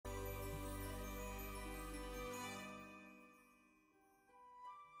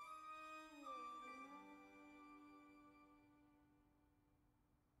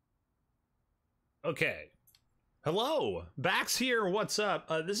Okay. Hello, Bax here. What's up?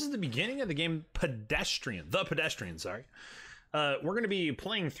 This is the beginning of the game Pedestrian. The Pedestrian, sorry. We're going to be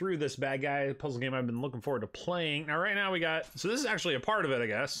playing through this bad guy puzzle game I've been looking forward to playing. Now, right now we got... So this is actually a part of it, I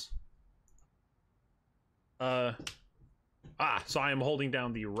guess. So I am holding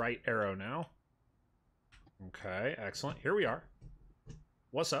down the right arrow now. Okay, excellent. Here we are.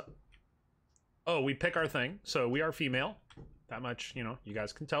 What's up? Oh, we pick our thing. So we are female. That much, you know, you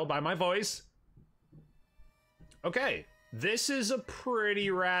guys can tell by my voice. Okay, this is a pretty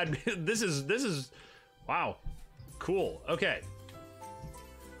rad... This is... Wow. Cool. Okay.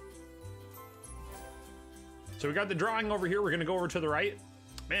 So we got the drawing over here. We're gonna go over to the right.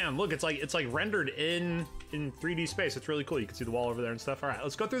 Man, look, it's like rendered in 3D space. It's really cool. You can see the wall over there and stuff. All right,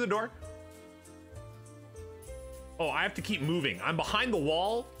 let's go through the door. Oh, I have to keep moving. I'm behind the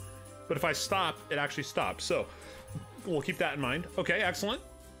wall, but if I stop, it actually stops. So we'll keep that in mind. Okay, excellent.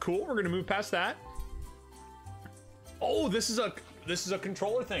 Cool. We're gonna move past that. Oh, this is a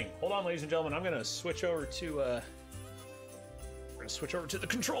controller thing. Hold on, ladies and gentlemen. I'm gonna switch over to the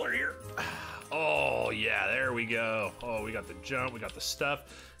controller here. Oh yeah, there we go. Oh, we got the jump, we got the stuff.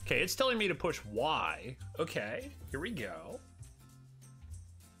 Okay, it's telling me to push Y. Okay, here we go.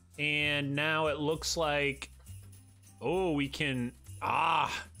 And now it looks like, oh, we can,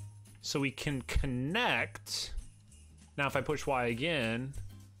 so we can connect. Now if I push Y again,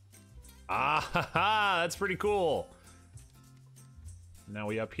 that's pretty cool. Now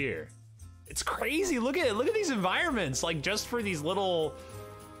we up here. It's crazy. Look at it. Look at these environments. Like just for these little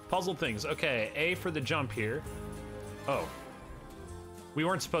puzzle things. Okay, A for the jump here. Oh. We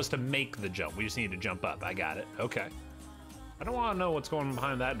weren't supposed to make the jump. We just need to jump up. I got it. Okay. I don't want to know what's going on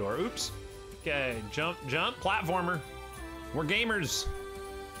behind that door. Oops. Okay, jump, platformer. We're gamers.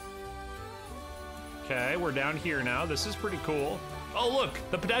 Okay, we're down here now. This is pretty cool. Oh, look,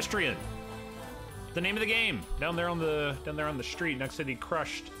 the Pedestrian. The name of the game down there on the street next to the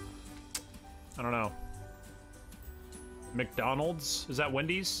crushed. I don't know. McDonald's? Is that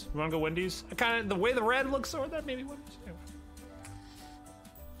Wendy's? You wanna go Wendy's? I kind of the way the red looks over that maybe Wendy's. Anyway.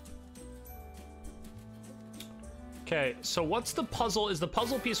 Okay, so what's the puzzle? Is the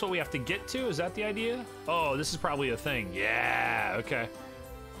puzzle piece what we have to get to? Is that the idea? Oh, this is probably a thing. Yeah. Okay.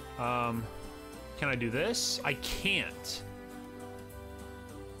 Can I do this? I can't.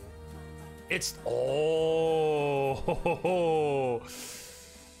 It's, oh,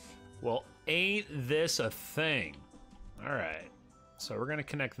 well, ain't this a thing? All right, so we're gonna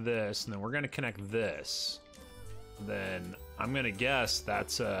connect this, and then we're gonna connect this. Then I'm gonna guess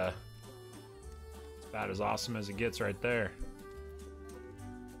that's about as awesome as it gets right there.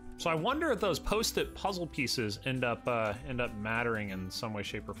 So I wonder if those post-it puzzle pieces end up mattering in some way,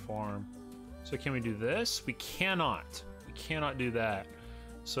 shape, or form. So can we do this? We cannot. We cannot do that.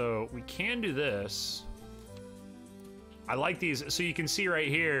 So we can do this. I like these. So you can see right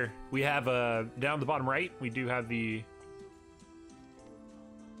here, we have down the bottom right, we do have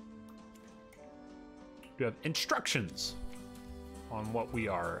instructions on what we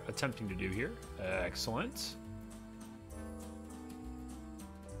are attempting to do here. Excellent.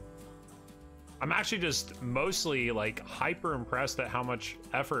 I'm actually just mostly like hyper impressed at how much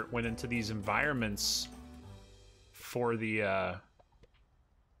effort went into these environments for the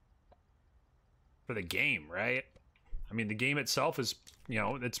game, right? I mean, the game itself is, you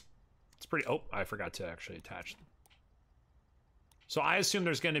know, it's pretty. Oh, I forgot to actually attach them. So I assume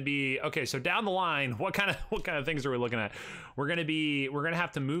there's going to be, okay, so down the line, what kind of things are we looking at? We're going to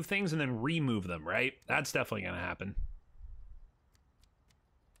have to move things and then remove them, right? That's definitely going to happen.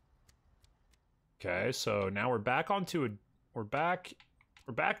 Okay, so now we're back to a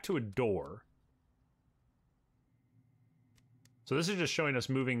door. So this is just showing us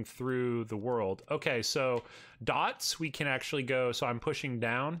moving through the world. Okay, so dots, we can actually go, so I'm pushing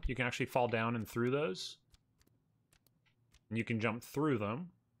down. You can actually fall down and through those. And you can jump through them.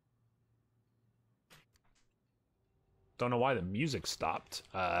 Don't know why the music stopped.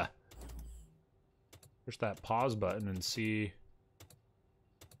 Push that pause button and see.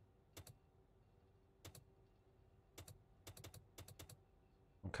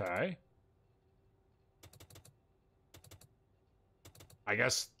 Okay. I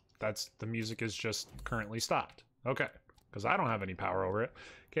guess the music is just currently stopped. Okay, because I don't have any power over it.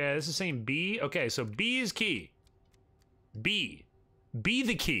 Okay, this is saying B. Okay, so B is key. B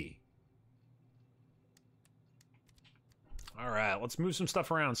the key. All right, let's move some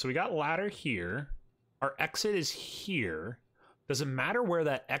stuff around. So we got ladder here. Our exit is here. Does it matter where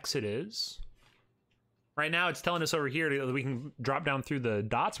that exit is? Right now it's telling us over here that we can drop down through the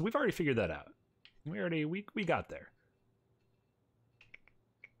dots. We've already figured that out. We got there.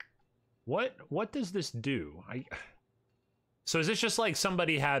 What does this do? So is this just like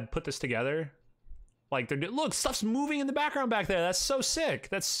somebody had put this together? Like, look, stuff's moving in the background back there. That's so sick.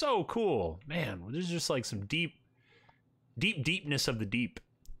 That's so cool. Man, this is just like some deepness of the deep.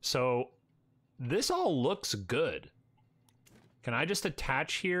 So this all looks good. Can I just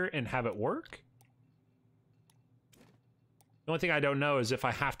attach here and have it work? The only thing I don't know is if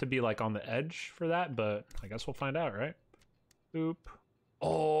I have to be like on the edge for that, but I guess we'll find out, right? Oop.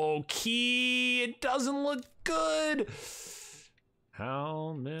 Oh, key. It doesn't look good.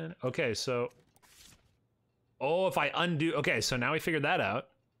 How many? Okay, so. Oh, if I undo. Okay, so now we figured that out.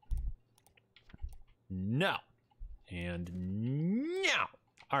 No. And no.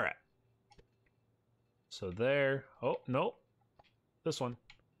 All right. So there. Oh, no. This one.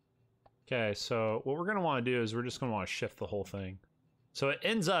 Okay, so what we're going to want to do is we're just going to want to shift the whole thing. So it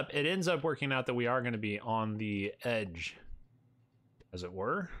ends up working out that we are going to be on the edge, as it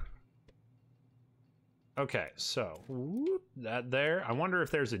were. Okay, so whoop, that there. I wonder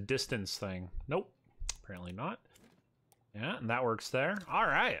if there's a distance thing. Nope. Apparently not. Yeah, and that works there. All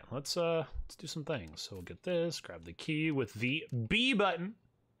right, let's do some things. So we'll get this, grab the key with the B button.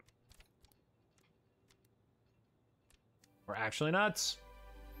 We're actually nuts.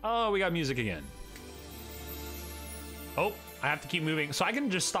 Oh, we got music again. Oh, I have to keep moving. So I can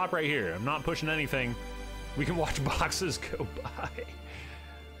just stop right here. I'm not pushing anything. We can watch boxes go by.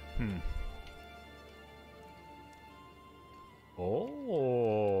 Oh.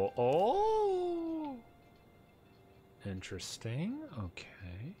 Interesting.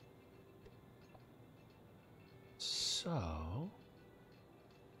 Okay. So,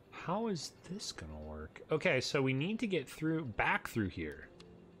 how is this gonna work? Okay, so we need to get back through here.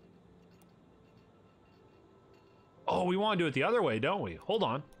 Oh, we want to do it the other way, don't we? Hold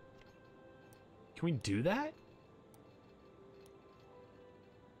on. Can we do that?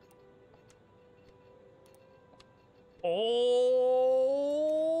 Oh!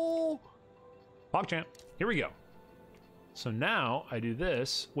 PogChamp. Here we go. So now I do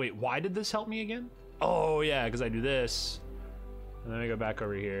this. Wait, why did this help me again? Oh, yeah, because I do this. And then I go back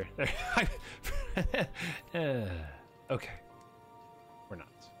over here. Okay. We're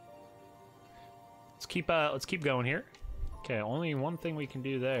nuts. Let's keep going here. Okay, only one thing we can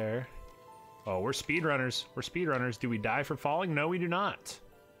do there. Oh, we're speedrunners. We're speedrunners. Do we die for falling? No, we do not.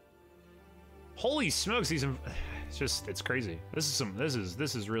 Holy smokes, it's crazy. This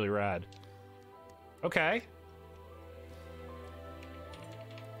is really rad. Okay.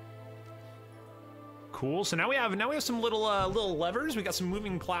 Cool. So now we have some little levers. We got some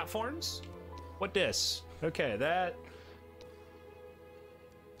moving platforms. What this? Okay, that.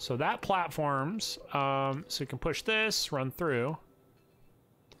 So that platforms. So you can push this, run through.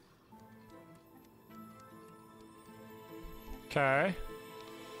 Okay.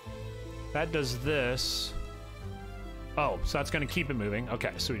 That does this. Oh, so that's gonna keep it moving.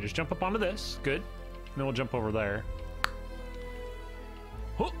 Okay, so we just jump up onto this. Good. And then we'll jump over there.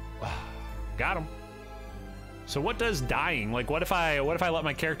 Oh, got him. So what does dying? Like, what if I let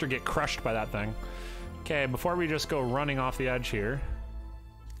my character get crushed by that thing? Okay, before we just go running off the edge here.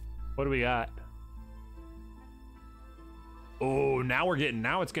 What do we got? Oh, now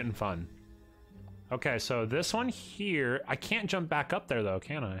it's getting fun. Okay, so this one here, I can't jump back up there though,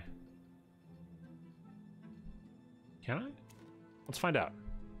 can I? Can I? Let's find out.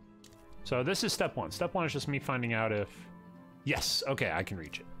 So this is step one. Step one is just me finding out if... Yes, okay, I can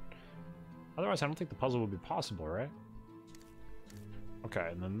reach it. Otherwise, I don't think the puzzle would be possible, right? Okay,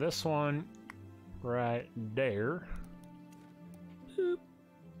 and then this one right there. Boop.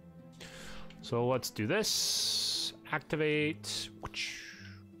 So let's do this. Activate.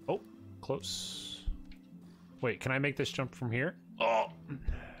 Oh, close. Wait, can I make this jump from here? Oh!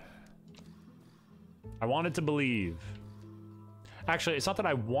 I wanted to believe. Actually, it's not that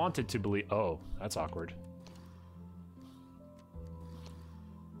I wanted to believe. Oh, that's awkward.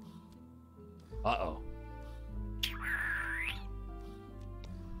 Uh-oh.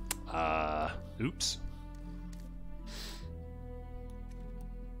 Oops.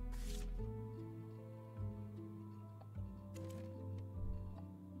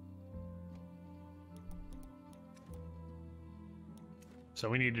 So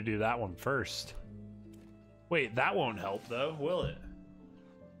we need to do that one first. Wait, that won't help though, will it?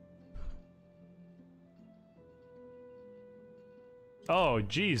 Oh,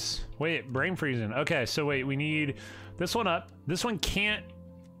 geez. Wait, brain freezing. Okay, so wait, we need this one up. This one can't...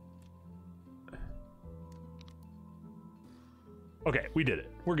 Okay, we did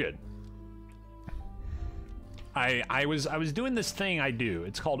it. We're good. I was doing this thing I do.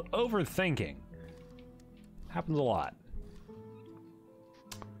 It's called overthinking. Happens a lot.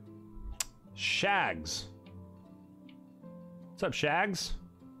 Shags. What's up, Shags?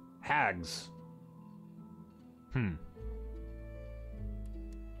 Hags.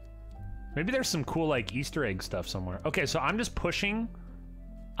 Maybe there's some cool, like, Easter egg stuff somewhere. Okay, so I'm just pushing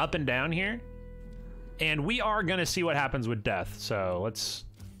up and down here. And we are gonna see what happens with death, so let's...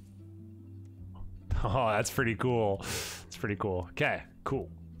 Oh, that's pretty cool. That's pretty cool. Okay, cool.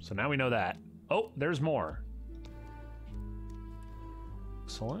 So now we know that. Oh, there's more.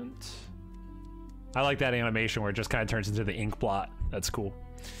 Excellent. I like that animation where it just kind of turns into the ink blot. That's cool.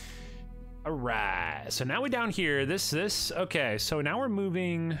 All right, so now we're down here. Okay, so now we're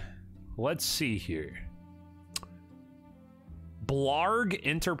moving... Let's see here. Blarg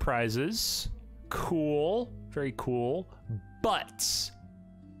Enterprises. Cool. Very cool. Butts.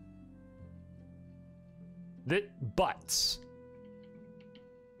 Butts.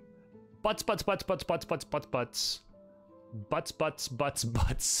 Butts, butts, butts, butts, butts, butts, butts, butts. Butts, butts, butts,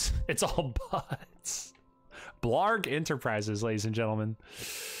 butts. It's all butts. Blarg Enterprises, ladies and gentlemen.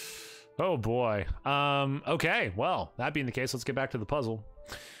 Oh boy. Okay, well, that being the case, let's get back to the puzzle.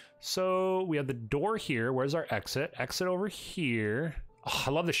 So we have the door here. Where's our exit? Exit over here. Oh, I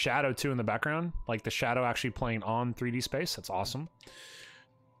love the shadow too in the background. Like the shadow actually playing on 3D space. That's awesome.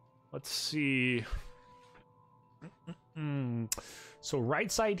 Let's see. So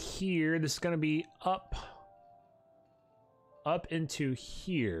right side here, this is gonna be up into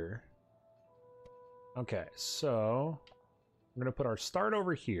here. Okay, so I'm gonna put our start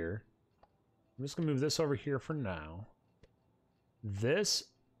over here. I'm just gonna move this over here for now. This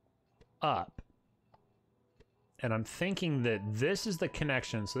up. And I'm thinking that this is the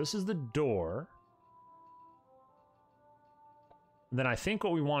connection. So this is the door. Then I think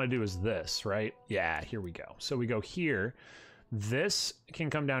what we want to do is this, right? Yeah, here we go. So we go here. This can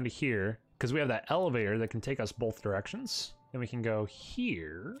come down to here because we have that elevator that can take us both directions. Then we can go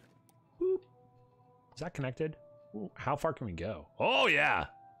here. Boop. Is that connected? Ooh, how far can we go? Oh yeah,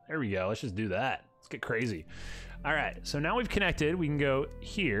 there we go. Let's just do that. Let's get crazy. All right, so now we've connected. We can go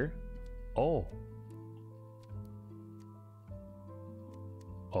here. Oh.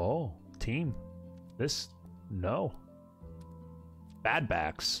 Oh, team. This, no. Bad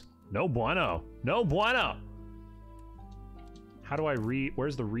backs. No bueno. No bueno. How do I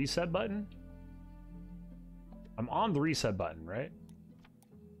where's the reset button? I'm on the reset button, right?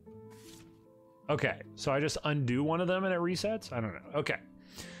 Okay, so I just undo one of them and it resets? I don't know. Okay.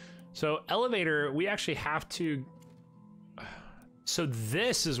 So elevator, we actually have to... So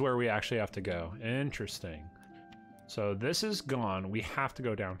this is where we actually have to go. Interesting. So this is gone. We have to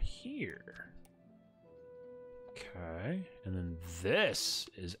go down here. Okay. And then this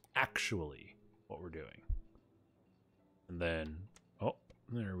is actually what we're doing. And then, oh,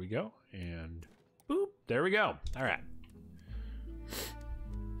 there we go. And boop, there we go. All right.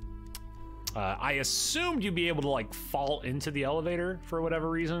 I assumed you'd be able to like fall into the elevator for whatever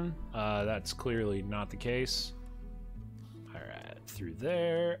reason. That's clearly not the case. All right, through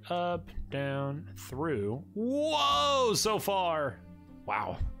there, up, down, through. Whoa, so far.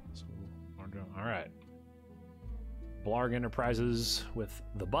 Wow. So, all right. Blarg Enterprises with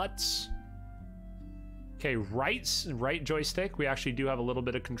the butts. Okay, right joystick. We actually do have a little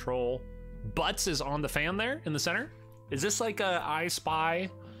bit of control. Butts is on the fan there in the center. Is this like a I Spy?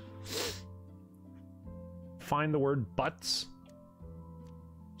 Find the word butts.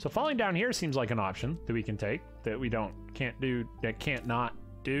 So falling down here seems like an option that we can take that we can't not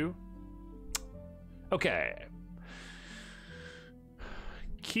do. Okay.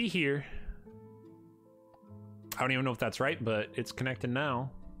 Key here. I don't even know if that's right, but it's connected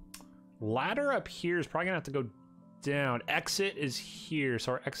now. Ladder up here is probably gonna have to go down. Exit is here,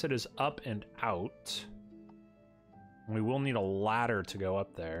 so our exit is up and out. We will need a ladder to go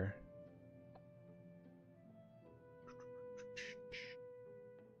up there.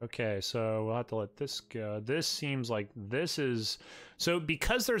 Okay, so we'll have to let this go. This seems like this is... So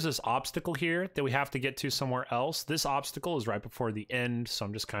because there's this obstacle here that we have to get to somewhere else, this obstacle is right before the end, so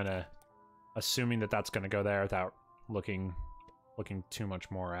I'm just kind of assuming that that's going to go there without looking too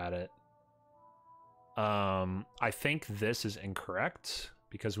much more at it. I think this is incorrect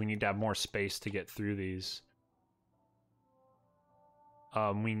because we need to have more space to get through these.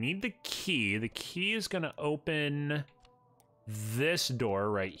 We need the key. The key is going to open this door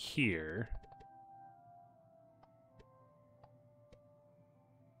right here.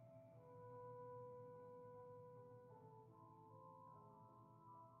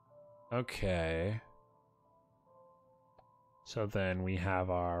 Okay. So then we have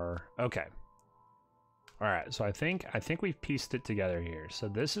our... Okay. All right, so I think we've pieced it together here. So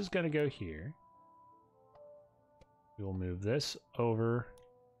this is going to go here. We'll move this over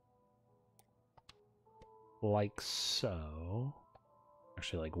like so.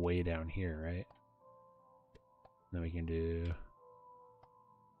 Actually, like way down here, right? Then we can do...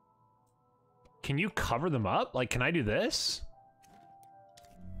 Can you cover them up? Like, can I do this?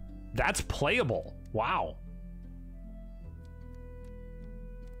 That's playable. Wow.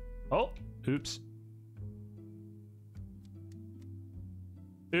 Oh, oops.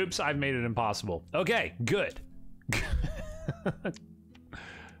 Oops, I've made it impossible. Okay, good.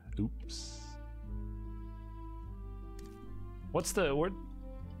 Oops. What's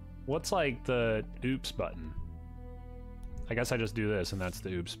like the oops button? I guess I just do this and that's the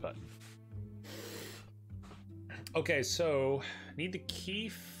oops button. Okay, so need the key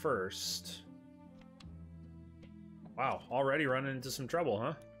first. Wow, already running into some trouble,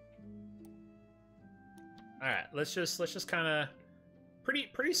 huh? All right, let's just kind of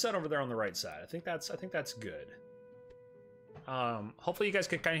pretty set over there on the right side. I think that's good. Hopefully you guys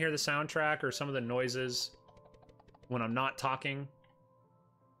can kind of hear the soundtrack or some of the noises when I'm not talking.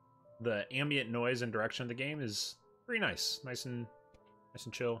 The ambient noise and direction of the game is pretty nice, nice and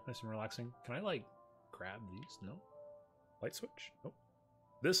chill, nice and relaxing. Can I like grab these? No. Light switch? Nope.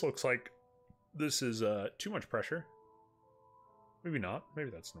 This looks like this is too much pressure. Maybe not.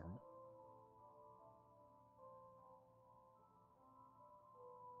 Maybe that's normal.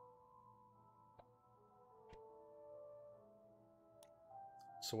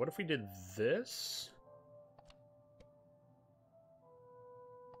 So what if we did this?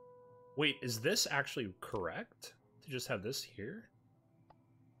 Wait, is this actually correct? To just have this here?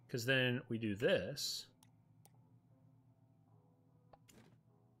 Because then we do this.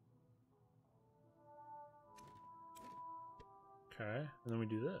 Okay, and then we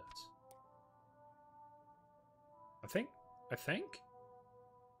do this. I think?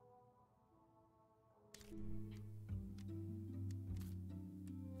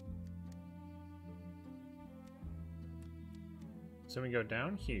 So we go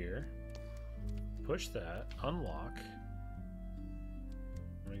down here, push that, unlock,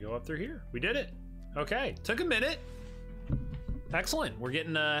 and we go up through here. We did it. Okay, took a minute. Excellent. We're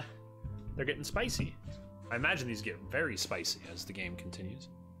getting they're getting spicy. I imagine these get very spicy as the game continues.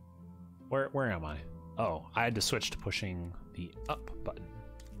 Where am I? Oh, I had to switch to pushing the up button.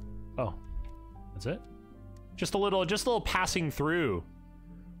 Oh, that's it? Just a little passing through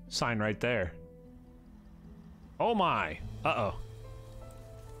sign right there. Oh my. Uh-oh.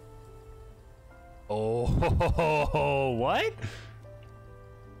 Oh, what?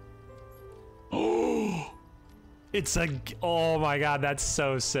 Oh, it's a, oh my God, that's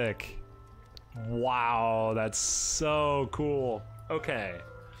so sick. Wow, that's so cool. Okay.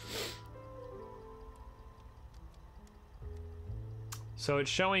 So it's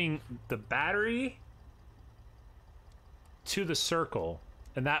showing the battery to the circle,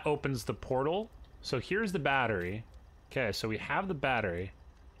 and that opens the portal. So here's the battery. Okay, so we have the battery.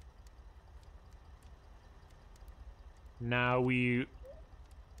 Now we...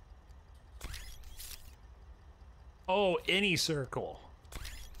 Oh, any circle.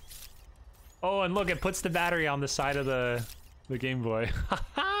 Oh, and look, it puts the battery on the side of the Game Boy.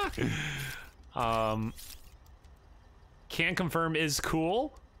 Can confirm is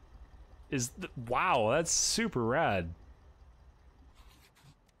cool. Wow, that's super rad.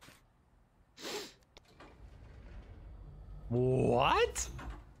 What?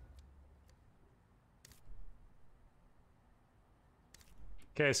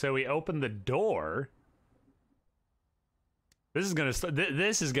 Okay, so we open the door. This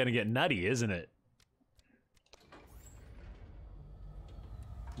is gonna get nutty, isn't it?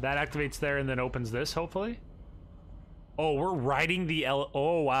 That activates there and then opens this, hopefully. Oh, we're riding the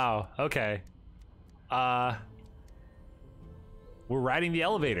oh wow. Okay. We're riding the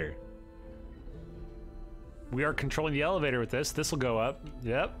elevator. We are controlling the elevator with this. This will go up.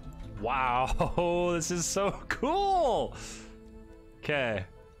 Yep. Wow, this is so cool. Okay.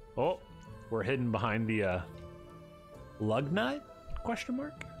 Oh, we're hidden behind the lug nut? Question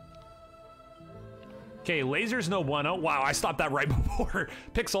mark? Okay, lasers no bueno. Wow, I stopped that right before.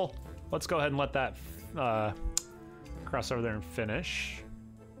 Pixel. Let's go ahead and let that cross over there and finish.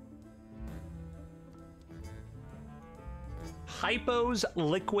 Hypo's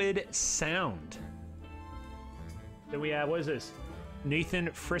liquid sound. Then we have, what is this? Nathan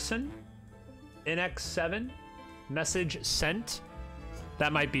Frisson, NX7, message sent.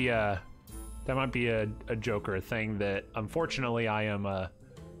 That might be a joke or a thing that unfortunately I am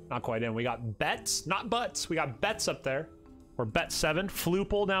not quite in. We got bets, not butts. We got bets up there. Or Bet7,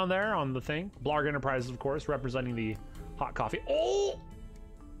 Floople down there on the thing. Blarg Enterprises, of course, representing the hot coffee. Oh!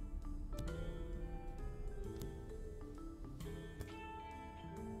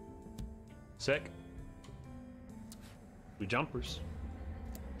 Sick. 2 jumpers.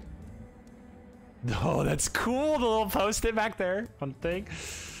 Oh, that's cool. The little post-it back there on the thing.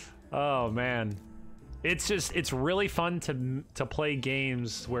 Oh man. It's just, it's really fun to play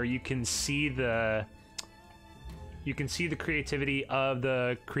games where you can see the creativity of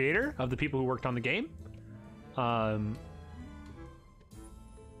the creator, of the people who worked on the game. And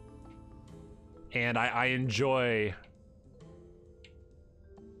I enjoy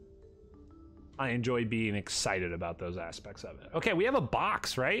being excited about those aspects of it. Okay, we have a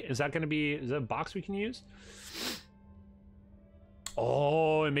box, right? Is that a box we can use?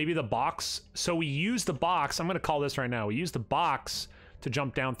 Oh, and maybe the box. So we use the box. I'm gonna call this right now. We use the box to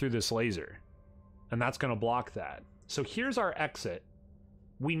jump down through this laser. And that's gonna block that. So here's our exit.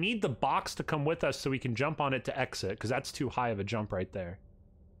 We need the box to come with us so we can jump on it to exit, because that's too high of a jump right there.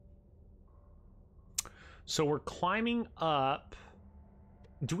 So we're climbing up.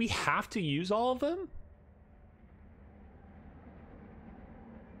 Do we have to use all of them?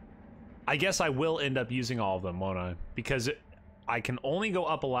 I guess I will end up using all of them, won't I? Because I can only go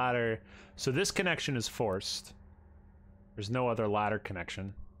up a ladder. So this connection is forced. There's no other ladder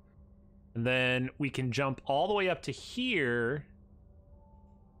connection. And then we can jump all the way up to here.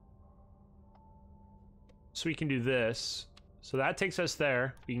 So we can do this. So that takes us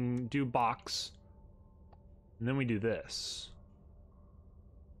there. We can do box. And then we do this.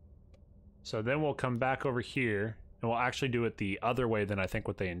 So then we'll come back over here. And we'll actually do it the other way than I think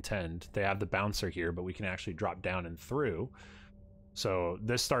what they intend. They have the bouncer here, but we can actually drop down and through. So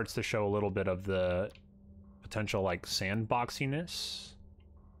this starts to show a little bit of the potential like sandboxiness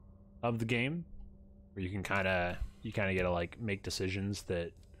of the game, where you kind of get to like make decisions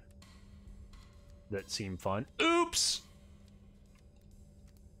that seem fun. Oops.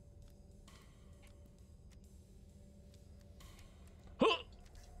 Huh.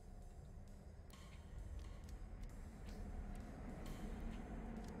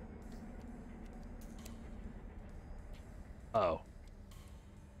 Oh.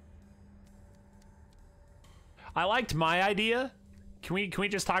 I liked my idea. Can we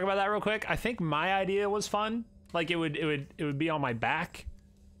just talk about that real quick? I think my idea was fun. Like it would be on my back.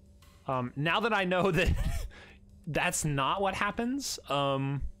 Now that I know that that's not what happens,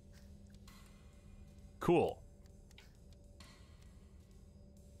 cool.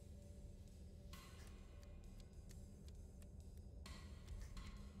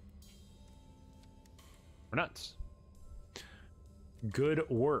 We're nuts. Good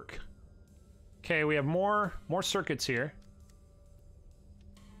work. Okay, we have more circuits here.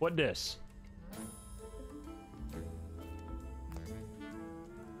 What this?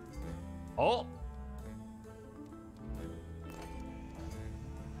 Oh.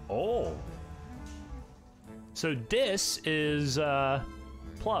 Oh. So this is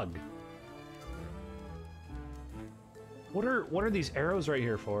plug. What are these arrows right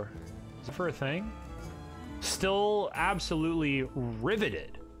here for? Is it for a thing? Still absolutely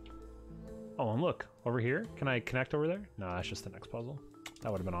riveted. Oh, and look, over here. Can I connect over there? No, that's just the next puzzle.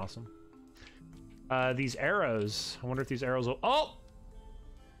 That would have been awesome. These arrows. I wonder if these arrows will... Oh!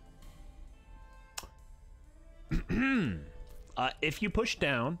 If you push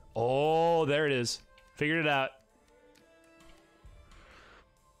down... Oh, there it is. Figured it out.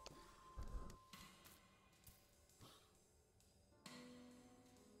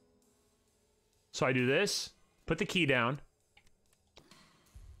 So I do this. Put the key down.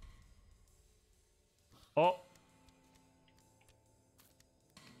 Oh.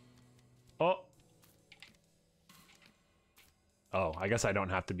 Oh. Oh, I guess I don't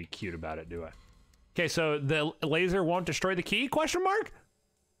have to be cute about it, do I? Okay, so the laser won't destroy the key? Question mark?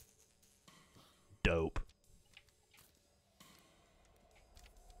 Dope.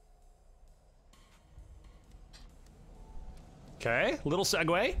 Okay, little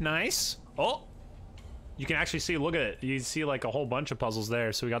segue. Nice. Oh. You can actually see, look at it. You see like a whole bunch of puzzles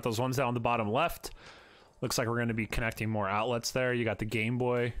there. So we got those ones down on the bottom left. Looks like we're going to be connecting more outlets there. You got the Game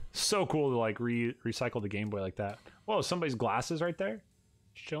Boy. So cool to like recycle the Game Boy like that. Whoa, somebody's glasses right there.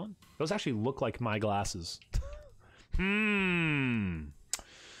 Just chilling. Those actually look like my glasses.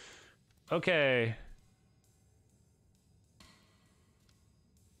 Okay.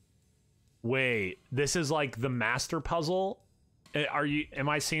 Wait, this is like the master puzzle? Am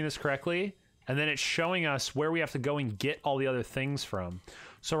I seeing this correctly? And then it's showing us where we have to go and get all the other things from.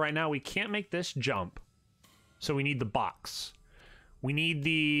 So right now we can't make this jump. So we need the box. We need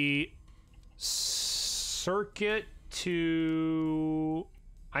the circuit to...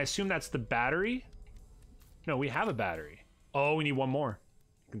 I assume that's the battery? No, we have a battery. Oh, we need one more.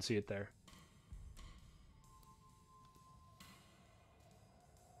 You can see it there.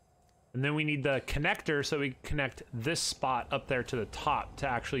 And then we need the connector so we can connect this spot up there to the top to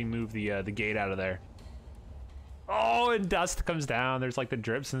actually move the gate out of there. Oh, and dust comes down. There's like the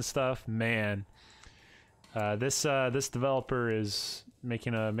drips and stuff. Man, this developer is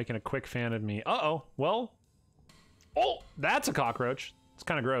making a quick fan of me. Uh-oh. Well, oh, that's a cockroach. It's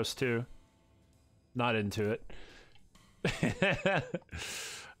kind of gross too. Not into it.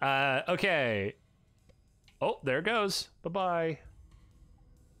 Okay. Oh, there it goes. Bye-bye.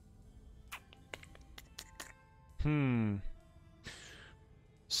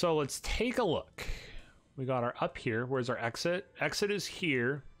 So let's take a look. We got our up here. Where's our exit? Exit is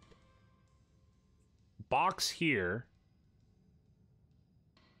here. Box here.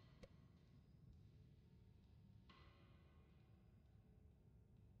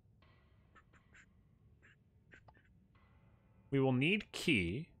 We will need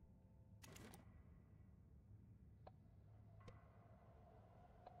key.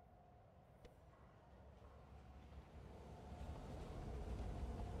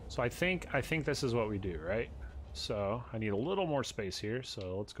 So I think this is what we do, right? So I need a little more space here.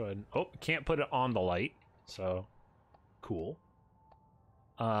 So let's go ahead and, oh, can't put it on the light. So cool.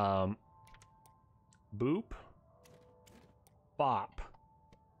 Boop. Bop.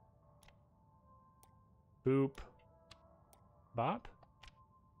 Boop. Bop.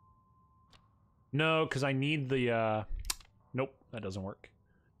 No, because I need the, nope, that doesn't work.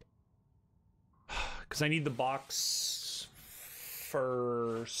 Because I need the box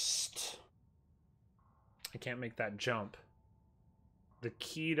first. I can't make that jump. The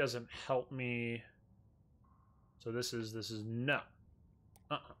key doesn't help me. So this is no.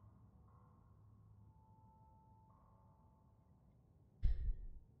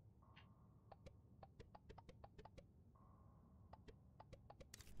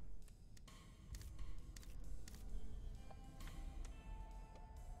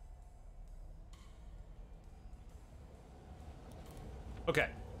 Okay,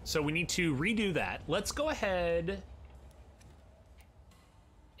 so we need to redo that. Let's go ahead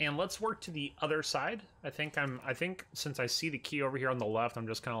and let's work to the other side. I think since I see the key over here on the left, I'm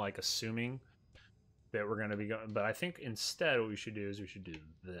just kind of like assuming that we're going to be going. But I think instead what we should do is we should do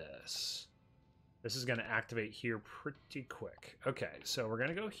this. This is going to activate here pretty quick. Okay, so we're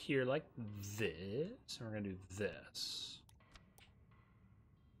going to go here like this, and we're going to do this.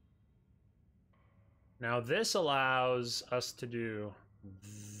 Now this allows us to do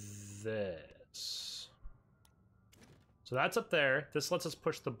this. So that's up there. This lets us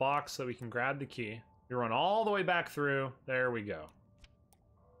push the box so we can grab the key. We run all the way back through. There we go.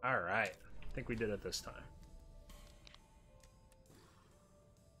 All right. I think we did it this time.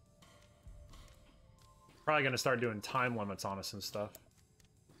 Probably going to start doing time limits on us and stuff.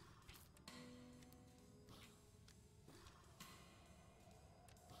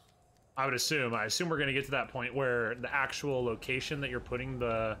 I assume we're going to get to that point where the actual location that you're putting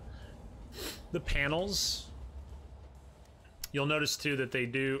the panels, you'll notice too that they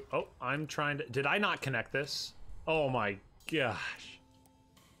do. Oh, I'm trying to, did I not connect this? Oh my gosh.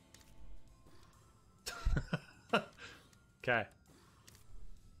 Okay.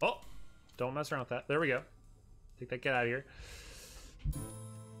 Oh, don't mess around with that. There we go. Take that, get out of here.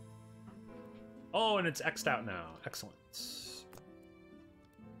 Oh, and it's X'd out now. Excellent.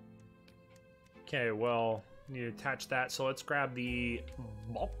 Okay, well, need to attach that. So let's grab the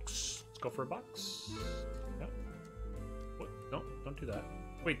box. Let's go for a box. No. What? No, don't do that.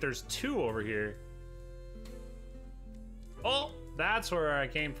 Wait, there's two over here. Oh, that's where I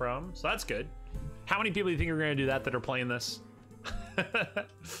came from. So that's good. How many people do you think are going to do that are playing this?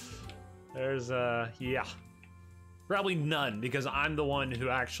 There's, yeah. Probably none, because I'm the one who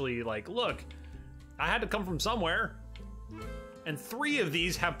actually, like, look, I had to come from somewhere. And 3 of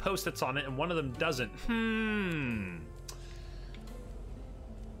these have post-its on it, and one of them doesn't.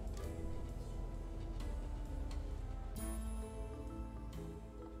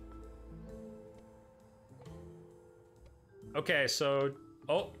 Okay, so...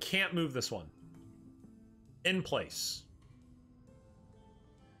 Oh, can't move this one. In place.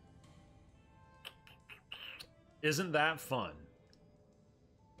 Isn't that fun?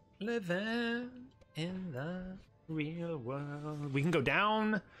 Living in the real world. We can go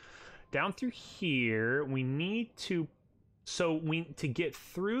down through here. We need to, to get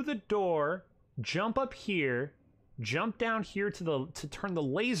through the door, jump up here, jump down here to turn the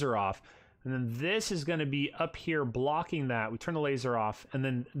laser off, and then this is going to be up here blocking that. We turn the laser off, and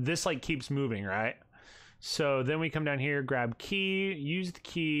then this like keeps moving, right? So then we come down here, grab key, use the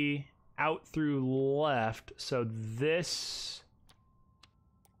key, out through left. So this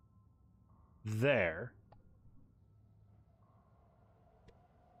there.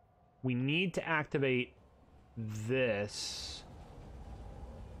 we need to activate this.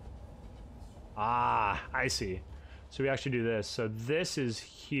 Ah, I see. So we actually do this. So this is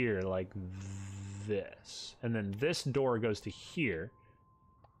here, like this. And then this door goes to here.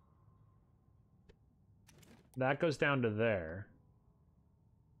 That goes down to there.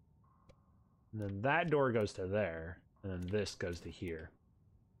 And then that door goes to there. And then this goes to here.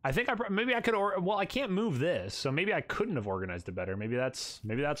 I think maybe I could, well, I can't move this, so maybe I couldn't have organized it better. Maybe that's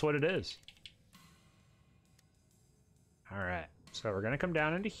what it is. All right, so we're gonna come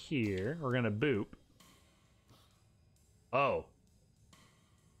down into here. We're gonna boop. Oh.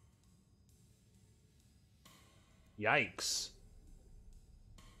 Yikes.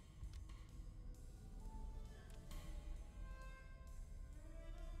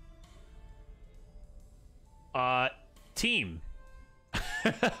 Team.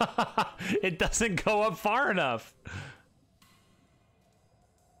 It doesn't go up far enough.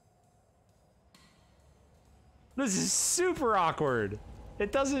 This is super awkward.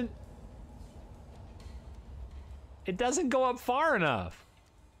 It doesn't go up far enough.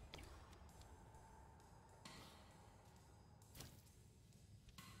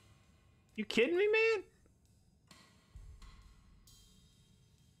 You kidding me, man?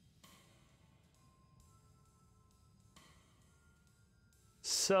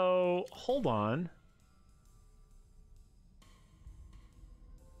 So, hold on.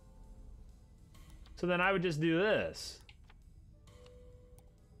 So then I would just do this.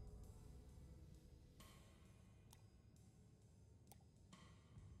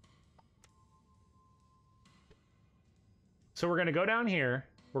 So we're gonna go down here.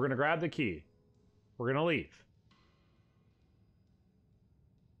 We're gonna grab the key. We're gonna leave.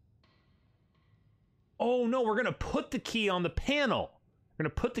 Oh no, we're gonna put the key on the panel. We're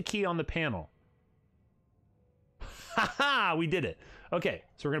gonna put the key on the panel. Haha, we did it. Okay,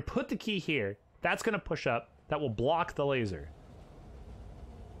 so we're gonna put the key here. That's gonna push up. That will block the laser.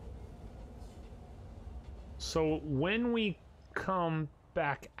 So when we come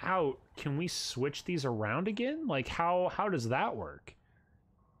back out, can we switch these around again? Like how does that work?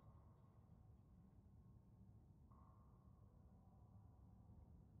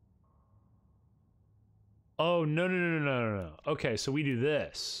 Oh, no. Okay, so we do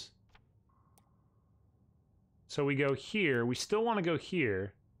this. So we go here. We still want to go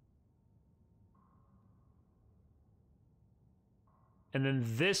here. And then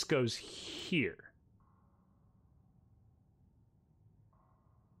this goes here.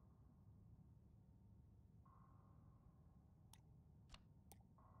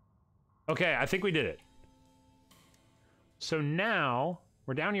 Okay, I think we did it. So now,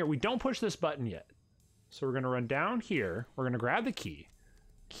 we're down here. We don't push this button yet. So we're gonna run down here. We're gonna grab the key.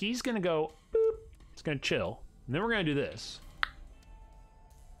 Key's gonna go, boop. It's gonna chill. And then we're gonna do this.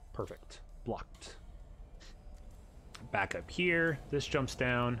 Perfect. Blocked. Back up here. This jumps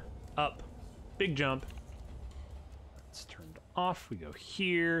down. Up. Big jump. That's turned off. We go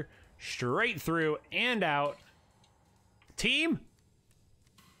here. Straight through and out. Team!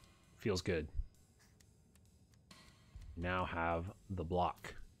 Feels good. Now have the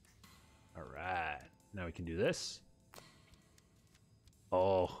block. All right. Now we can do this.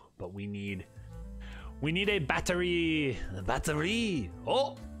 Oh, but we need a battery. The battery.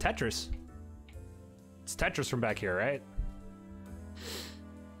 Oh, Tetris. It's Tetris from back here, right?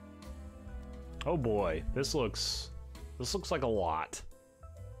 Oh boy, this looks like a lot.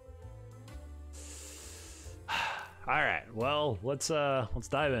 All right, well, let's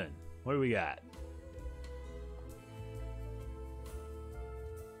dive in. What do we got?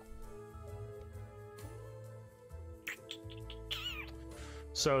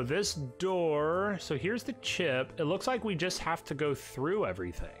 So this door, so here's the chip. It looks like we just have to go through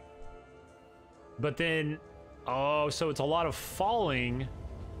everything. But then, oh, so it's a lot of falling.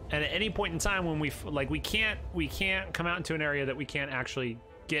 And at any point in time when we can't come out into an area that we can't actually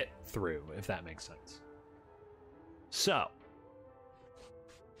get through, if that makes sense. So.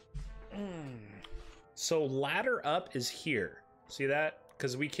 So ladder up is here. See that?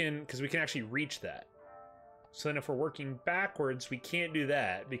 Because we can actually reach that. So then if we're working backwards, we can't do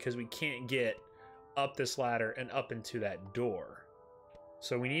that because we can't get up this ladder and up into that door.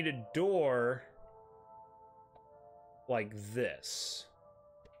 So we need a door like this.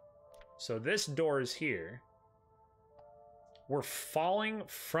 So this door is here. We're falling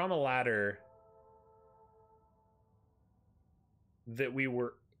from a ladder that we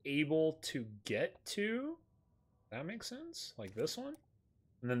were able to get to. That makes sense? Like this one?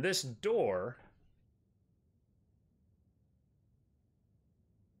 And then this door...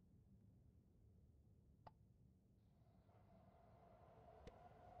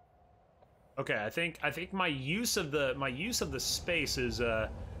 Okay, I think my use of the space is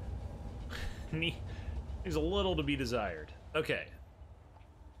needs a little to be desired. Okay.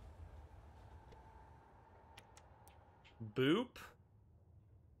 Boop.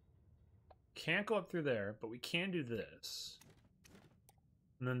 Can't go up through there, but we can do this.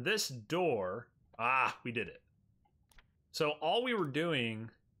 And then this door, we did it. So all we were doing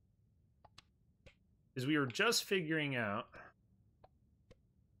is we were just figuring out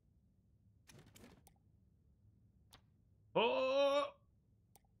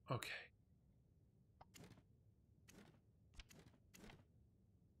okay.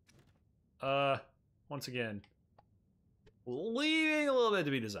 Once again, leaving a little bit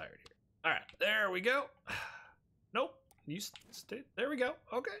to be desired here. All right, there we go. Nope, you stay. There we go.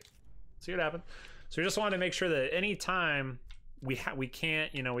 Okay, see what happened. So we just wanted to make sure that any time we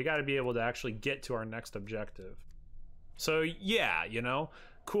can't, you know, we got to be able to actually get to our next objective. So yeah, you know,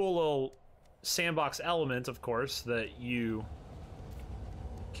 cool little sandbox element, of course, that you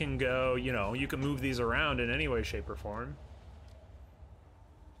can go, you know, you can move these around in any way, shape, or form.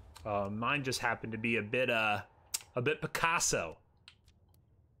 Mine just happened to be a bit Picasso.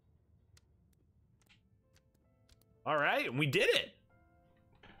 All right, and we did it.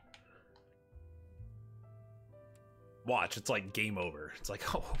 Watch, it's like game over. It's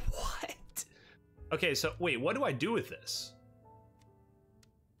like, oh, what? Okay, so wait, what do I do with this?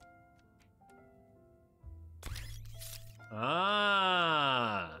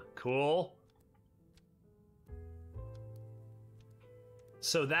 Ah, cool.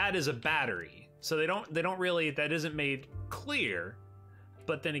 So that is a battery. So they don't really, that isn't made clear.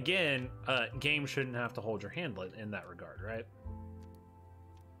 But then again, game shouldn't have to hold your hand in that regard, right?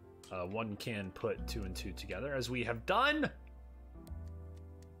 One can put 2 and 2 together, as we have done.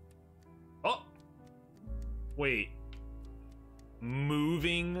 Oh, wait.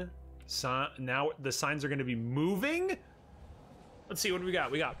 Moving sign. Now the signs are going to be moving. Let's see, what do we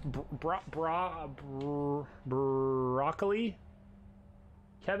got? We got broccoli,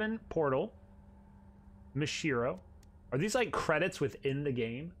 Kevin, Portal, Mishiro. Are these like credits within the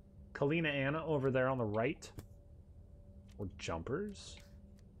game? Kalina Anna over there on the right. Or jumpers?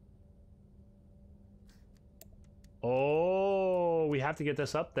 Oh, we have to get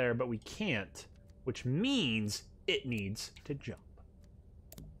this up there, but we can't, which means it needs to jump.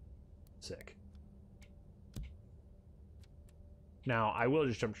 Sick. Now, I will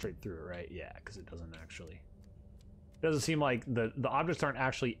just jump straight through it, right? Yeah, because it doesn't actually... It doesn't seem like the objects aren't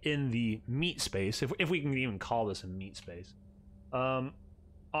actually in the meat space, if we can even call this a meat space.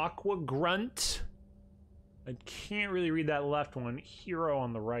 Aqua Grunt. I can't really read that left one. Hero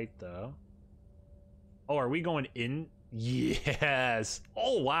on the right, though. Oh, are we going in? Yes!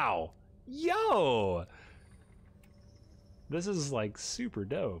 Oh, wow! Yo! This is, like, super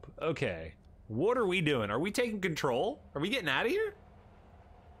dope. Okay. What are we doing? Are we taking control? Are we getting out of here?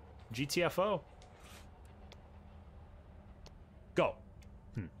 GTFO. Go.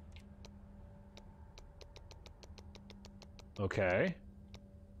 Okay.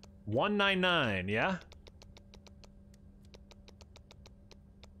 199, yeah?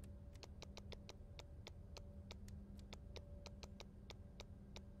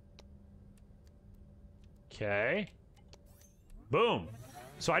 Okay. Boom.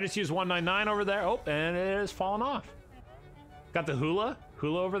 So I just used 199 over there. Oh, and it is falling off. Got the hula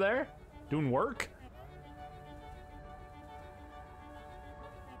over there, doing work.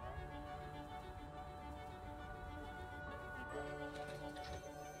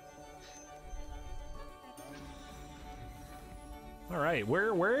 All right,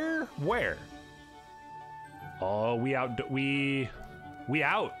 where? Oh, we out. We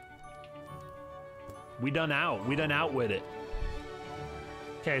out. We done out with it.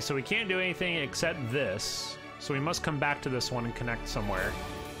 Okay, so we can't do anything except this. So we must come back to this one and connect somewhere.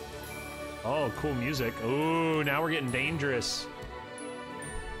 Oh, cool music. Ooh, now we're getting dangerous.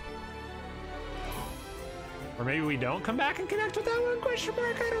 Or maybe we don't come back and connect with that one? Question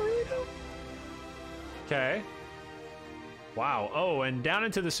mark, I don't really know. Okay. Wow. Oh, and down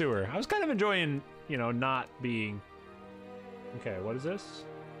into the sewer. I was kind of enjoying, you know, not being... Okay, what is this?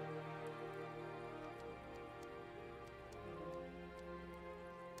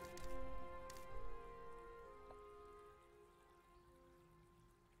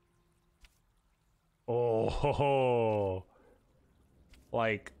 Oh,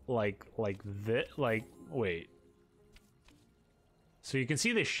 like this, wait. So you can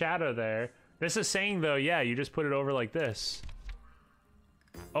see the shadow there. This is saying though, yeah, you just put it over like this.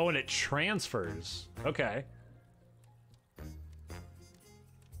 Oh, and it transfers. Okay.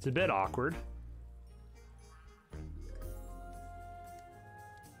 It's a bit awkward.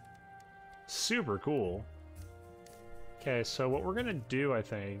 super cool. Okay, so what we're gonna do, I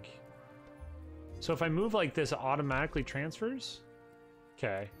think... So if I move like this, it automatically transfers?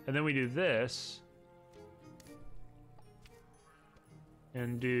 Okay, and then we do this.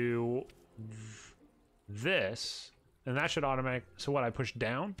 And do this. And that should automatic... So what, I push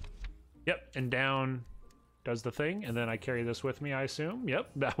down? Yep, and down does the thing. And then I carry this with me, I assume.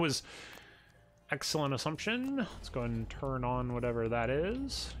 Yep, that was excellent assumption. Let's go ahead and turn on whatever that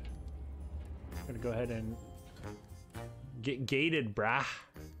is. I'm gonna go ahead and get gated, brah.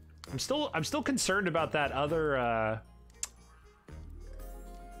 I'm still concerned about that other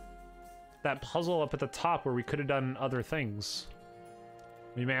that puzzle up at the top where we could have done other things.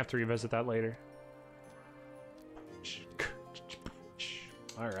 We may have to revisit that later.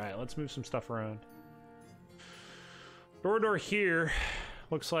 All right, let's move some stuff around. Door here.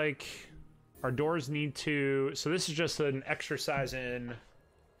 Looks like our doors need to... So this is just an exercise in...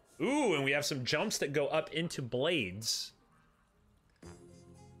 Ooh, and we have some jumps that go up into blades.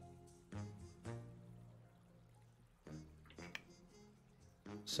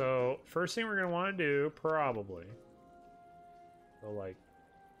 So, first thing we're going to want to do, probably... So, like...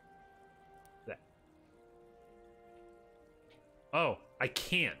 That. Oh, I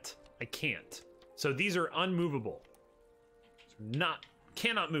can't. I can't. So these are unmovable. So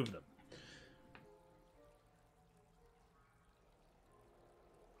cannot move them.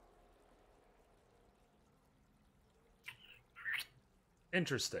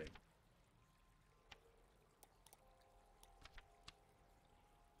 Interesting.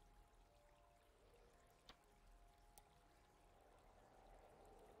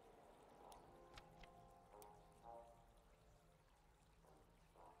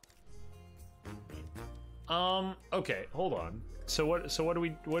 Okay, hold on. So what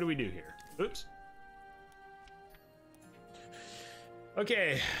do we do here? Oops.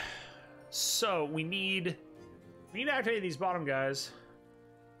 Okay. So we need to activate these bottom guys.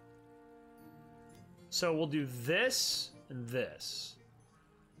 So we'll do this and this.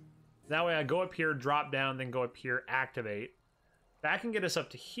 That way I go up here, drop down, then go up here, activate. That can get us up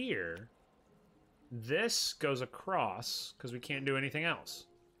to here. This goes across, because we can't do anything else.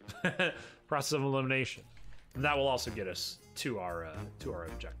 Process of elimination. And that will also get us to our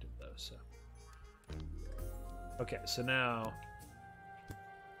objective, though. So, okay. So now,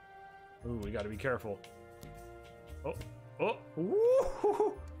 ooh, we got to be careful. Oh,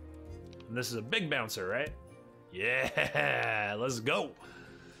 woo! And this is a big bouncer, right? Yeah, let's go.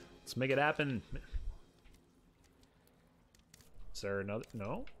 Let's make it happen. Is there another?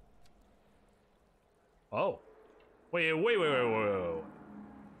 No. Oh, wait.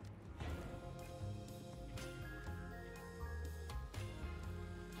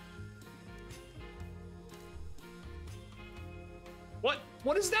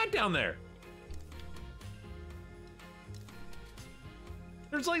 What is that down there?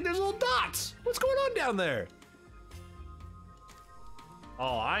 There's little dots. What's going on down there?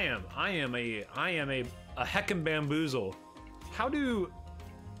 Oh, I am a heckin' bamboozle.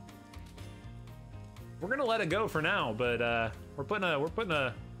 We're gonna let it go for now, but we're putting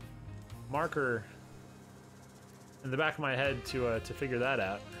a marker in the back of my head to figure that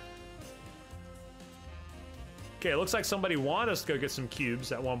out. Okay, it looks like somebody wanted us to go get some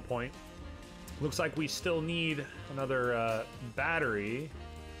cubes at one point. Looks like we still need another battery.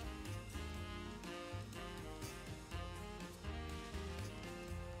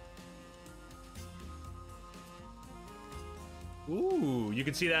 Ooh, you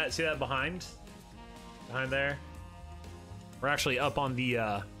can see that behind there. We're actually up on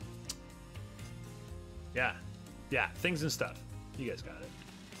the yeah, things and stuff. You guys got it.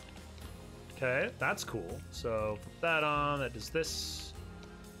 Okay, that's cool. So put that on, that does this.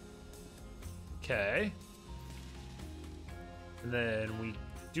 Okay. And then we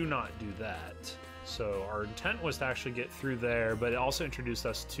do not do that. So our intent was to actually get through there, but it also introduced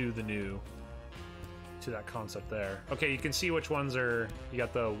us to that concept there. Okay, you can see which ones are, you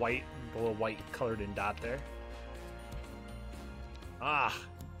got the little white colored in dot there. Ah.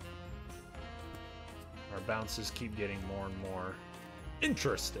 Our bounces keep getting more and more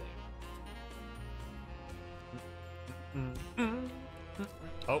interesting.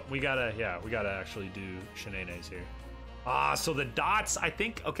 Oh, we gotta actually do shenanigans here. Ah, so the dots, I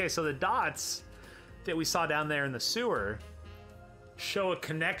think, okay, so the dots that we saw down there in the sewer show a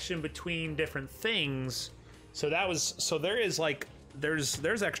connection between different things. So there's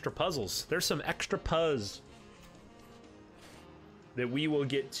extra puzzles. There's some extra puzz that we will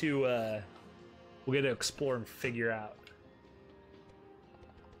get to explore and figure out.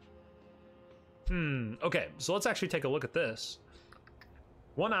 Okay, so let's actually take a look at this.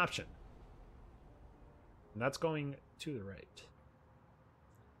 One option. And that's going to the right.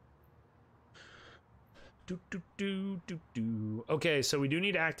 Okay, so we do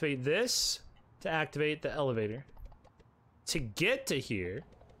need to activate this to activate the elevator. To get to here,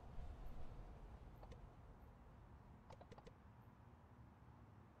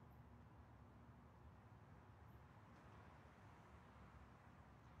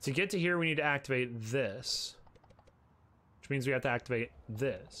 we need to activate this, which means we have to activate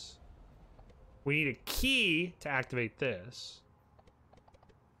this. We need a key to activate this,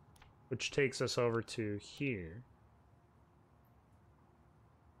 which takes us over to here.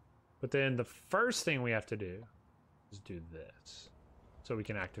 But then the first thing we have to do is do this, so we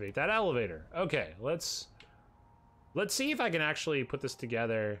can activate that elevator. Okay, let's see if I can actually put this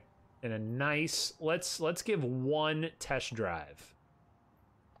together in a nice. Let's give one test drive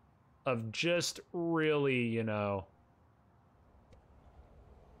of just really, you know,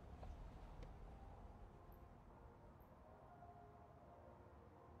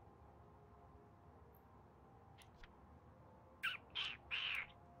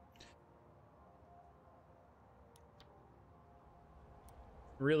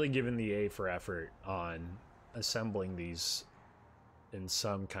 really giving the A for effort on assembling these in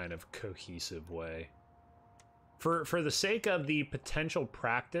some kind of cohesive way. For the sake of the potential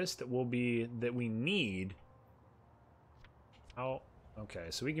practice that we need. Oh, okay,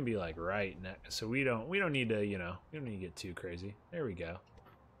 so we can be like right next, so we don't need to, you know, we don't need to get too crazy. There we go.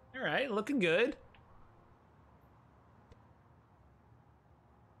 All right, looking good.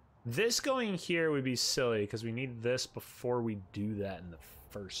 This going here would be silly because we need this before we do that in the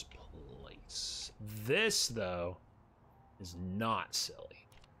first place. This, though, is not silly.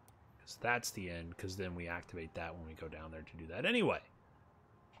 Because that's the end, because then we activate that when we go down there to do that anyway.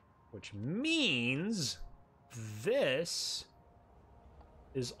 Which means this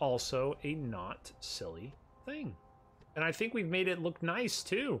is also a not silly thing. And I think we've made it look nice,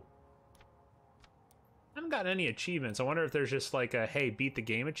 too. I haven't gotten any achievements. I wonder if there's just like a, hey, beat the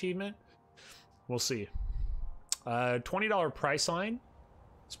game achievement. We'll see. $20 price line.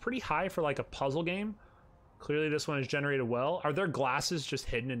 It's pretty high for like a puzzle game. Clearly this one is generated well. Are there glasses just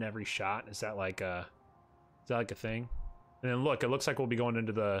hidden in every shot? Is that like a thing? And then look, it looks like we'll be going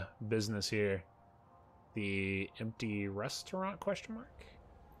into the business here. The empty restaurant, question mark?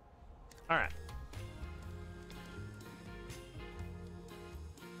 All right.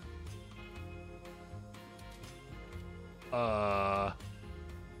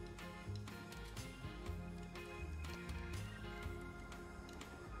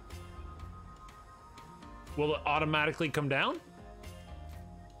 Will it automatically come down?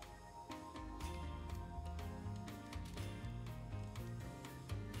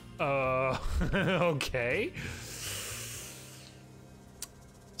 Okay.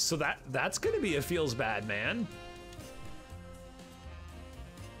 So that's gonna be a feels bad, man.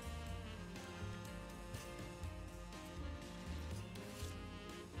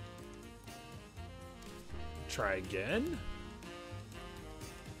 Try again.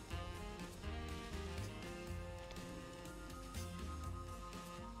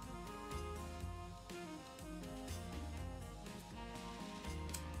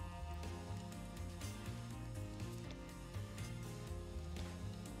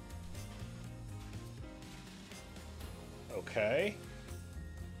 Okay.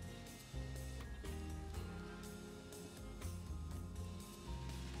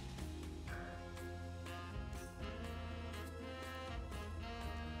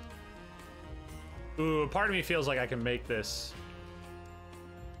 Ooh, part of me feels like I can make this.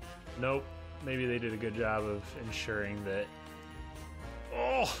 Nope. Maybe they did a good job of ensuring that.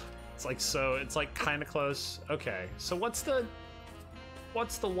 Oh, it's like kind of close. Okay, so what's the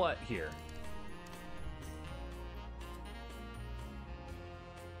what here?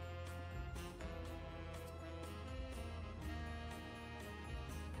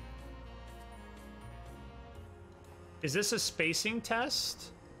 Is this a spacing test?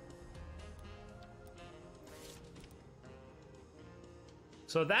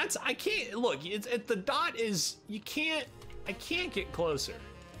 So that's, I can't, look, the dot is, I can't get closer.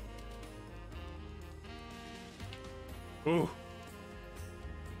 Ooh.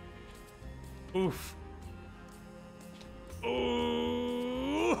 Oof.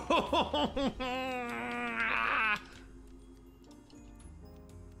 Ooh.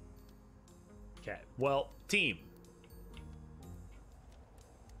 Okay, well, team.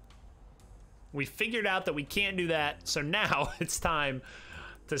 We figured out that we can't do that, so now it's time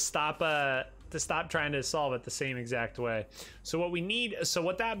to stop trying to solve it the same exact way. So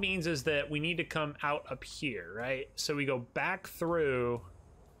what that means is that we need to come out up here, right? So we go back through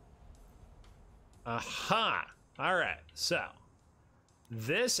Aha! All right, so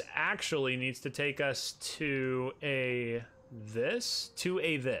this actually needs to take us to a this, to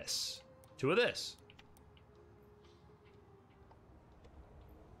a this, to a this.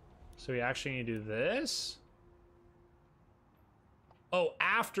 So we actually need to do this. Oh,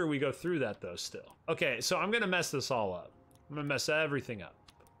 after we go through that though still. Okay, so I'm gonna mess this all up. I'm gonna mess everything up.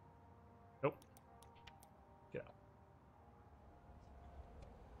 Nope. Get out.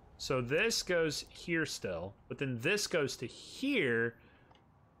 So this goes here still, but then this goes to here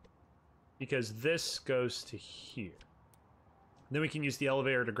because this goes to here. And then we can use the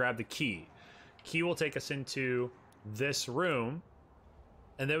elevator to grab the key. Key will take us into this room,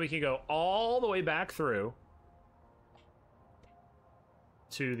 and then we can go all the way back through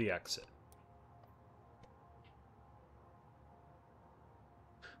to the exit.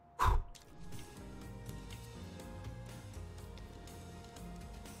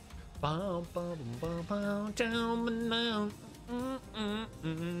 Bum, bum, bum, bum, down the mountain.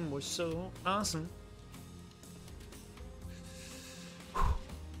 We're so awesome.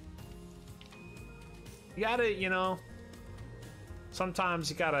 You gotta, you know, sometimes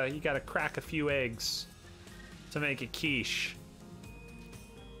you gotta crack a few eggs to make a quiche.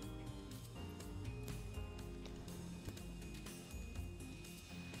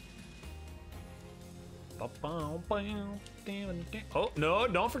 Oh, no,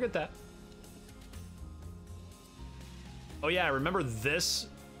 don't forget that. Oh yeah, remember this?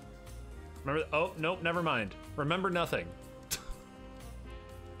 Remember, oh, nope, never mind. Remember nothing.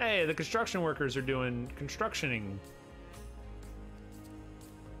 Hey, the construction workers are doing constructioning.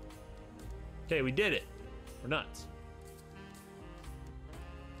 Okay, we did it. We're nuts.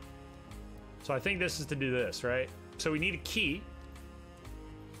 So I think this is to do this, right? So we need a key.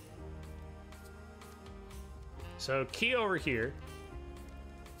 So key over here.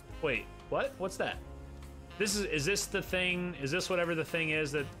 Wait, what? What's that? This is this the thing? Is this whatever the thing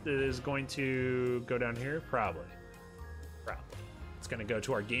is that is going to go down here? Probably. Probably. It's gonna go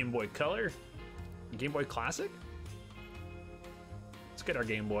to our Game Boy Color. Game Boy Classic? Let's get our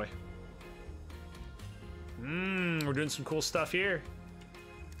Game Boy. We're doing some cool stuff here.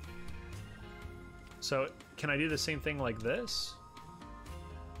 So, can I do the same thing like this?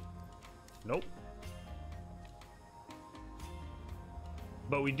 Nope.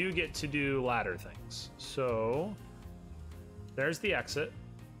 But we do get to do ladder things. So, there's the exit.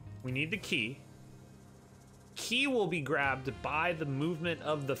 We need the key. Key will be grabbed by the movement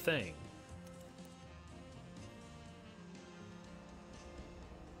of the thing.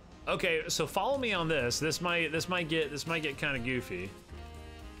 Okay, so follow me on this. This might get kind of goofy.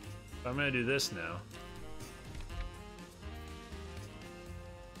 I'm gonna do this now.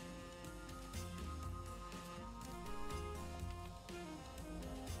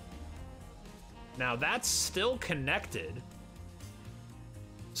 Now that's still connected.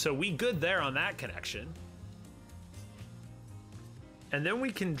 So we good there on that connection. And then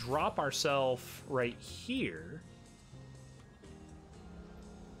we can drop ourselves right here.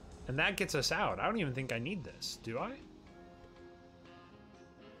 And that gets us out. I don't even think I need this, do I?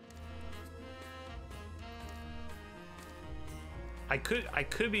 I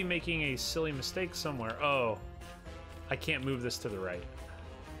could be making a silly mistake somewhere. Oh, I can't move this to the right.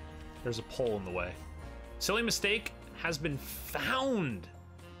 There's a pole in the way. Silly mistake has been found.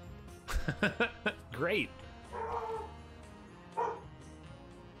 Great.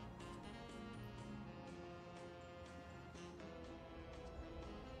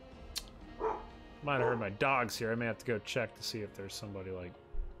 Might have heard my dogs here. I may have to go check to see if there's somebody like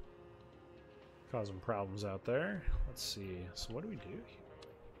causing problems out there. Let's see. So what do we do here?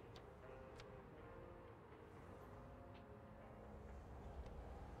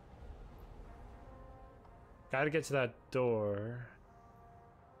 Gotta get to that door.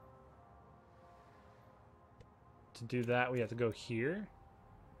 To do that, we have to go here.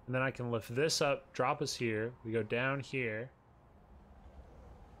 And then I can lift this up, drop us here. We go down here.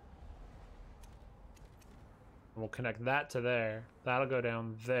 And we'll connect that to there. That'll go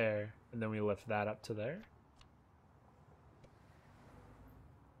down there. And then we lift that up to there.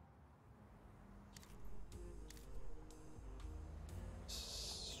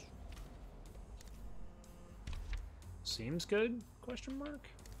 Seems good? Question mark?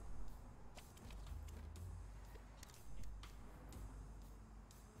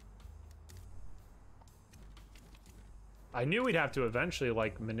 I knew we'd have to eventually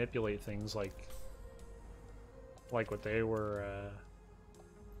like manipulate things like what they were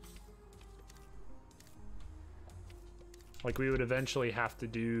like we would eventually have to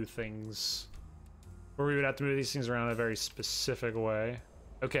do things where we would have to move these things around in a very specific way.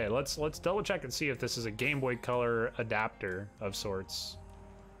 Okay, let's double check and see if this is a Game Boy Color adapter of sorts.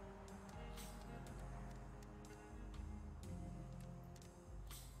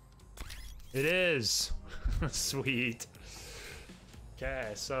 It is. Sweet.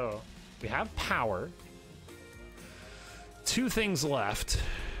 Okay, so we have power. Two things left.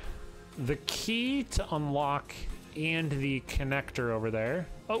 The key to unlock and the connector over there.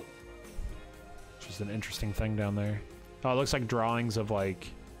 Oh. Which is an interesting thing down there. Oh, it looks like drawings of like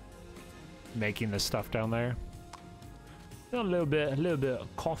making this stuff down there. A little bit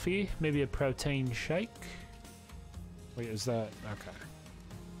of coffee, maybe a protein shake. Wait, is that okay?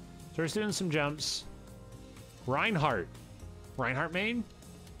 So we're just doing some jumps. Reinhardt main.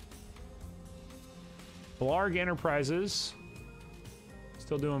 Blarg Enterprises.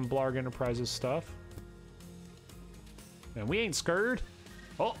 Still doing Blarg Enterprises stuff. And we ain't scared.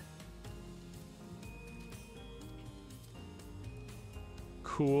 Oh.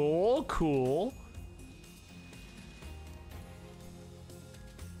 Cool, cool.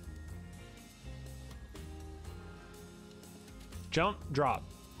 Jump, drop.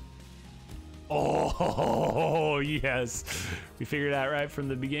 Oh, yes. We figured that right from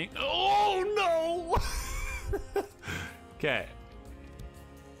the beginning. Oh, no. Okay.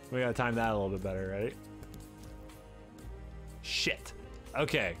 We gotta time that a little bit better, right? Shit.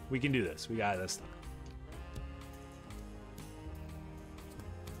 Okay, we can do this. We got this time.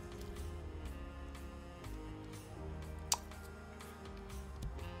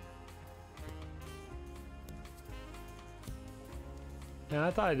 Yeah,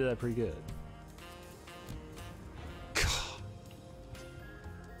 I thought I did that pretty good.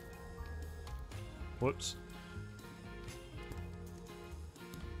 Whoops.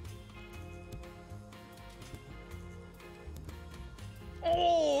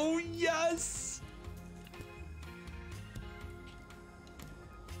 Oh, yes!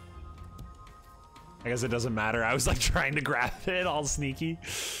 I guess it doesn't matter. I was like trying to grab it all sneaky.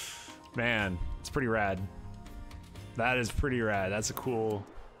 Man, it's pretty rad. That is pretty rad. That's a cool...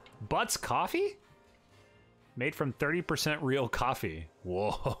 Butts Coffee? Made from 30% real coffee.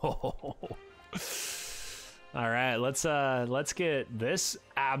 Whoa. All right, let's get this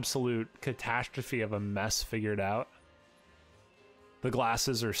absolute catastrophe of a mess figured out. The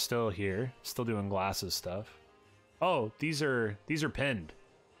glasses are still here, still doing glasses stuff. Oh, these are pinned.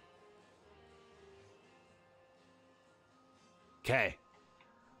 Okay.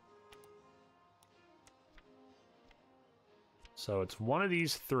 So it's one of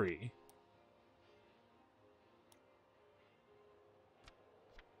these three.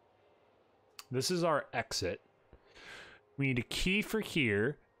 This is our exit. We need a key for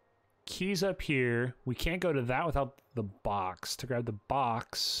here. Keys up here. We can't go to that without the box. To grab the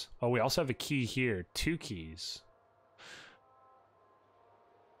box. Oh, we also have a key here. 2 keys.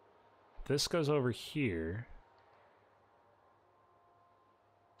 This goes over here.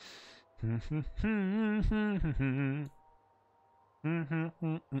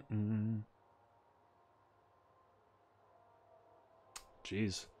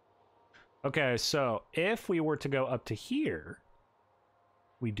 Jeez. Okay, so if we were to go up to here,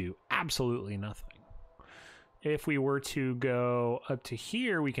 we do absolutely nothing. If we were to go up to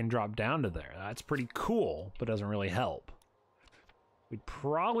here, we can drop down to there. That's pretty cool, but doesn't really help. We'd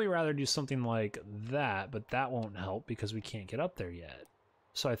probably rather do something like that, but that won't help because we can't get up there yet.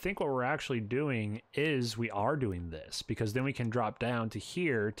 So I think what we're actually doing is we are doing this, because then we can drop down to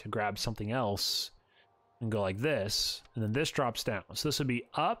here to grab something else and go like this, and then this drops down. So this would be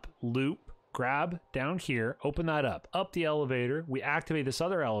up, loop, grab down here, open that up the elevator, we activate this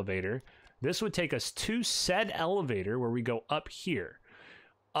other elevator. This would take us to said elevator where we go up here.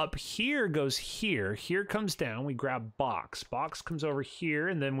 Up here goes here, here comes down, we grab box. Box comes over here,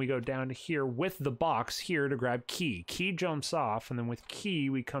 and then we go down to here with the box here to grab key. Key jumps off, and then with key,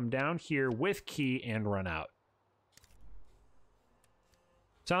 we come down here with key and run out.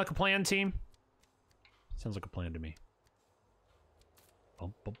 Sound like a plan, team? Sounds like a plan to me.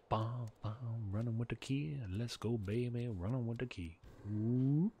 Bum, bum, bum, bum, running with the key. Let's go, baby. Running with the key.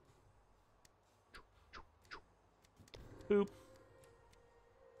 Ooh. Boop.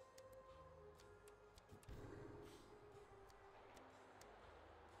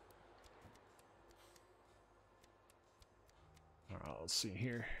 All right, let's see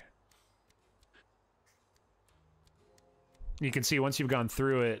here. You can see once you've gone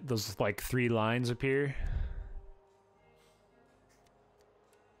through it, those like 3 lines appear.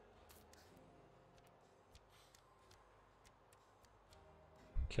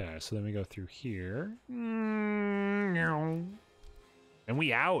 Okay, so then we go through here. And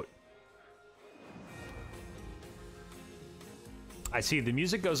we out. I see. The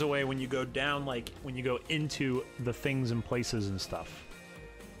music goes away when you go down, like when you go into the things and places and stuff.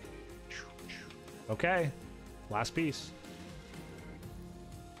 Okay. Last piece.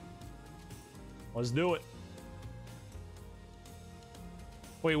 Let's do it.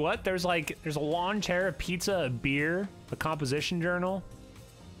 Wait, what? There's a lawn chair, a pizza, a beer, a composition journal.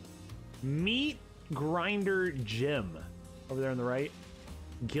 Meat Grinder Jim. Over there on the right.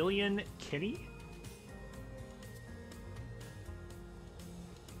 Gillian Kitty.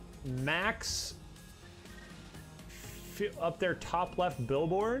 Max. Up there, top left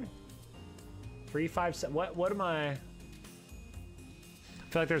billboard. 357. What am I? I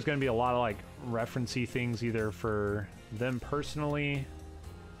feel like there's going to be a lot of like referencey things either for them personally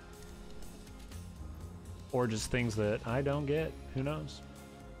or just things that I don't get. Who knows?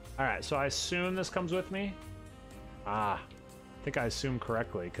 All right, so I assume this comes with me. Ah, I think I assumed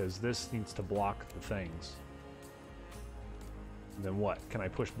correctly because this needs to block the things. And then what? Can I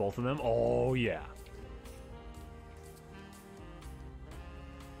push both of them? Oh, yeah.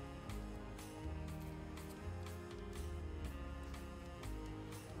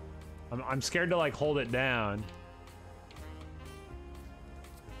 I'm scared to like hold it down.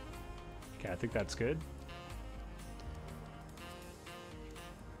 Okay, I think that's good.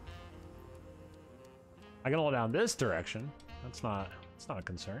 I can hold down this direction. That's not a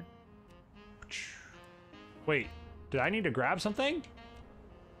concern. Wait, did I need to grab something?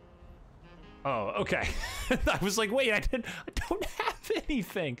 Oh, okay. I was like, wait, I don't have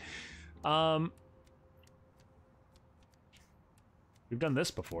anything. We've done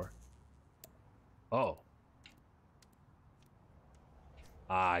this before. Oh.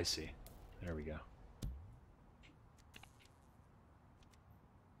 Ah, I see. There we go.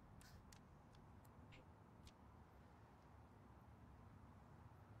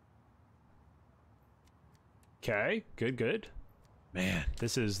 Okay, good. Man,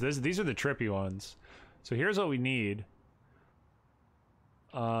 these are the trippy ones. So here's what we need.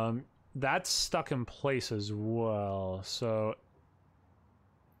 That's stuck in place as well. So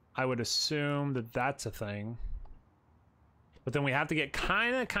I would assume that that's a thing. But then we have to get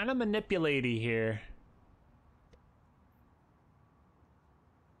kind of manipulaty here.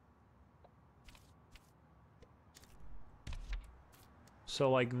 So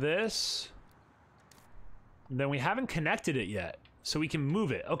like this. Then we haven't connected it yet, so we can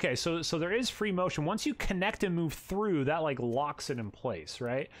move it. Okay, so there is free motion. Once you connect and move through, that like locks it in place,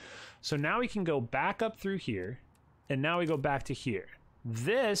 right? So now we can go back up through here, and now we go back to here.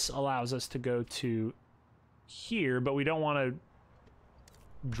 This allows us to go to here, but we don't want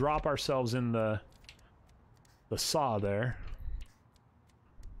to drop ourselves in the saw there.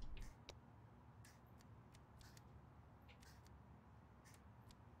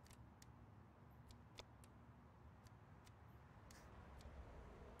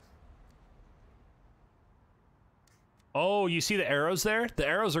 Oh, you see the arrows there? The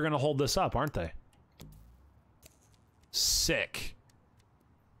arrows are going to hold this up, aren't they? Sick.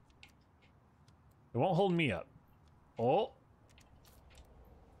 It won't hold me up. Oh.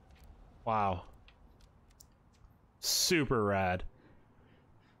 Wow. Super rad.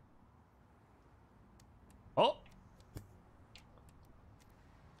 Oh.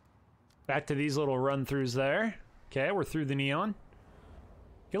 Back to these little run-throughs there. Okay, we're through the neon.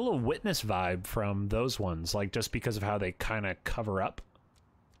 Get a little Witness vibe from those ones, like just because of how they kind of cover up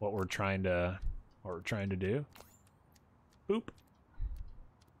what we're trying to do. Boop.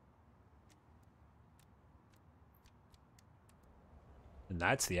 And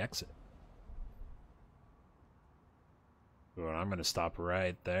that's the exit. Ooh, and I'm going to stop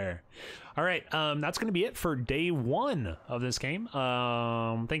right there. All right, that's going to be it for day one of this game.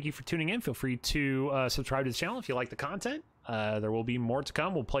 Thank you for tuning in. Feel free to subscribe to the channel if you like the content. There will be more to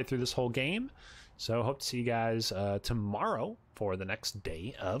come. We'll play through this whole game. So hope to see you guys tomorrow for the next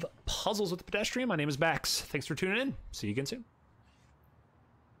day of Puzzles with the Pedestrian. My name is Bax. Thanks for tuning in. See you again soon.